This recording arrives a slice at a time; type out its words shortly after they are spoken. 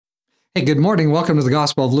Hey, good morning. Welcome to the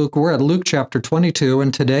Gospel of Luke. We're at Luke chapter 22,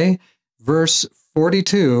 and today, verse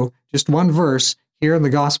 42, just one verse here in the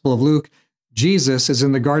Gospel of Luke, Jesus is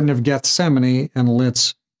in the Garden of Gethsemane, and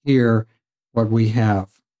let's hear what we have.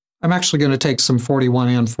 I'm actually going to take some 41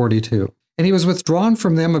 and 42. And he was withdrawn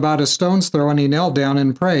from them about a stone's throw, and he knelt down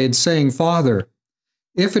and prayed, saying, Father,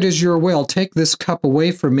 if it is your will, take this cup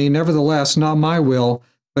away from me. Nevertheless, not my will,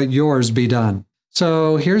 but yours be done.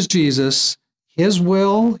 So here's Jesus. His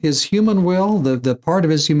will, his human will, the part of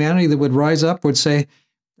his humanity that would rise up would say,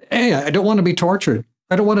 hey, I don't want to be tortured.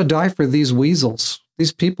 I don't want to die for these weasels.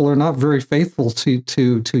 These people are not very faithful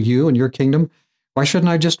to you and your kingdom. Why shouldn't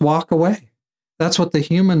I just walk away? That's what the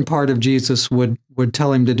human part of Jesus would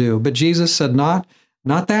tell him to do. But Jesus said, not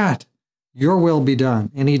that. Your will be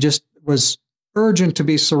done. And he just was urgent to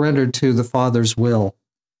be surrendered to the Father's will.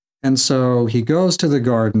 And so he goes to the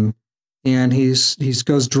garden, and he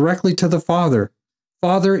goes directly to the Father.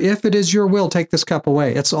 Father, if it is your will, take this cup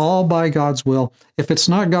away. It's all by God's will. If it's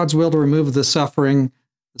not God's will to remove the suffering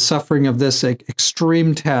of this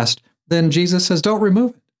extreme test, then Jesus says, don't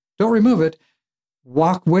remove it. Don't remove it.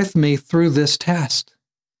 Walk with me through this test.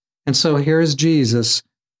 And so here's Jesus,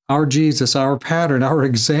 our pattern, our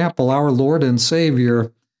example, our Lord and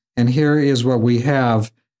Savior. And here is what we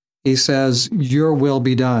have. He says, your will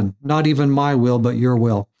be done. Not even my will, but your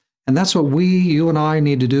will. And that's what you and I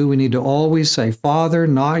need to do. We need to always say, Father,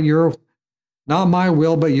 not my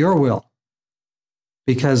will, but your will.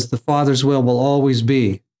 Because the Father's will always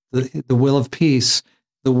be the will of peace,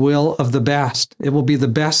 the will of the best. It will be the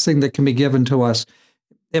best thing that can be given to us.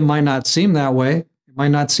 It might not seem that way. It might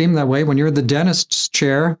not seem that way when you're in the dentist's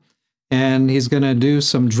chair and he's going to do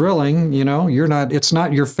some drilling. You know, it's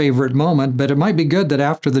not your favorite moment, but it might be good that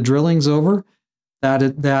after the drilling's over,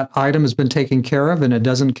 that item has been taken care of and it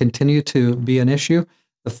doesn't continue to be an issue.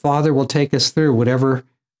 The Father will take us through whatever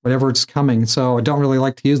it's coming. So I don't really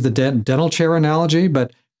like to use the dental chair analogy,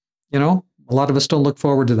 but, you know, a lot of us don't look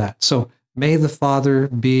forward to that. So may the Father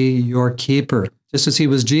be your keeper, just as he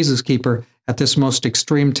was Jesus' keeper at this most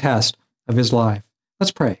extreme test of his life.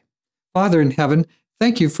 Let's pray. Father in heaven,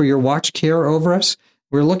 thank you for your watch care over us.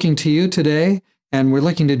 We're looking to you today. And we're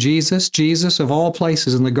looking to Jesus of all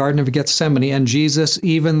places in the Garden of Gethsemane, and Jesus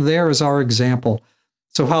even there is our example.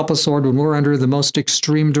 So help us, Lord, when we're under the most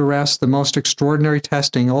extreme duress, the most extraordinary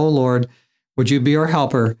testing. Oh, Lord, would you be our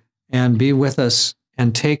helper and be with us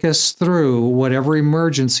and take us through whatever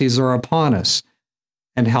emergencies are upon us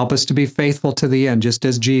and help us to be faithful to the end, just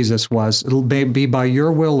as Jesus was. It'll be by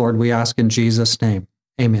your will, Lord, we ask in Jesus' name.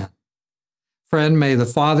 Amen. Friend, may the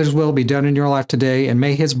Father's will be done in your life today, and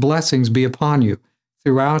may his blessings be upon you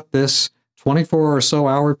throughout this 24 or so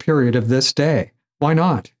hour period of this day. Why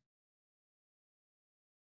not?